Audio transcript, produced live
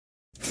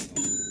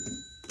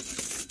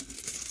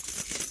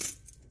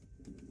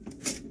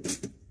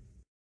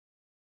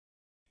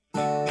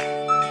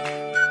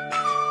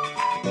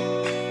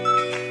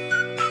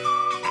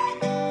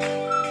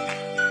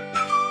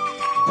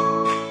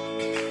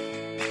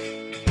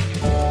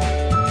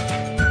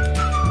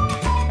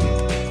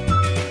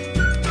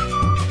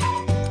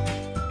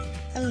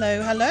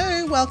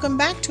Hello, welcome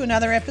back to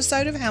another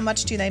episode of How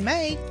Much Do They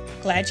Make?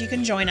 Glad you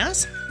can join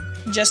us.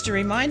 Just a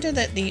reminder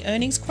that the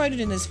earnings quoted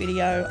in this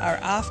video are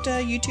after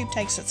YouTube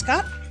takes its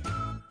cut,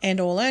 and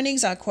all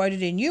earnings are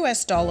quoted in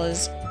US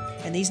dollars,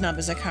 and these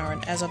numbers are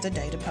current as of the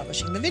date of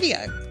publishing the video.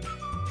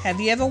 Have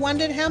you ever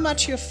wondered how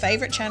much your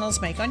favourite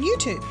channels make on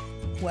YouTube?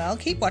 Well,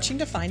 keep watching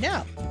to find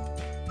out.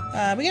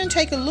 We're going to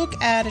take a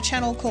look at a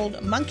channel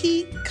called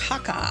MONKEY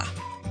KAKA,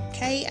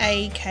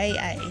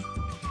 K-A-K-A.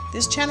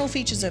 This channel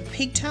features a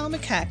pigtail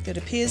macaque that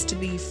appears to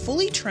be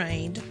fully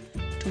trained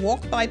to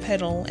walk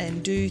bipedal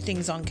and do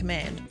things on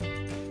command.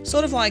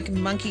 Sort of like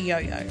Monkey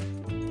Yo-Yo.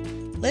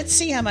 Let's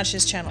see how much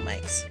this channel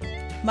makes.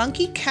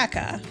 MONKEY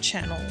KAKA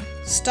channel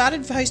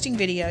started posting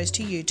videos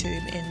to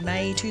YouTube in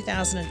May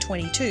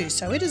 2022,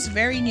 so it is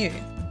very new.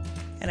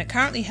 And it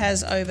currently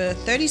has over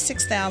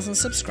 36,000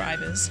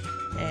 subscribers,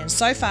 and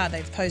so far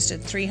they've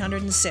posted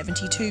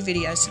 372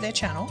 videos to their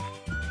channel.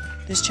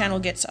 This channel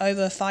gets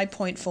over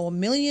 5.4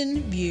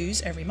 million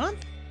views every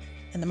month,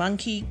 and the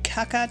MONKEY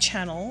KAKA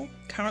channel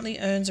currently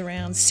earns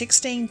around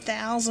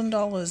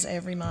 $16,000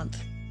 every month.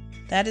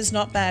 That is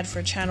not bad for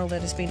a channel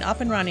that has been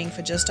up and running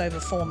for just over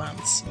 4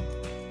 months.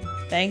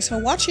 Thanks for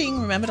watching.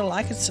 Remember to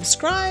like and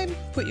subscribe,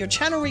 put your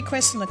channel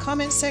requests in the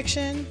comments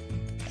section,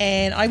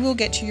 and I will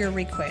get to your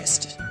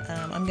request.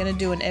 I'm going to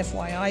do an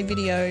FYI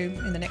video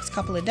in the next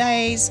couple of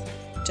days,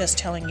 just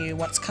telling you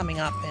what's coming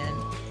up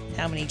and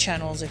how many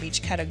channels of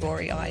each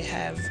category I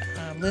have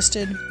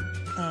listed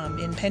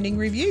in pending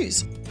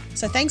reviews.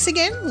 So thanks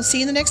again. We'll see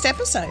you in the next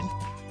episode.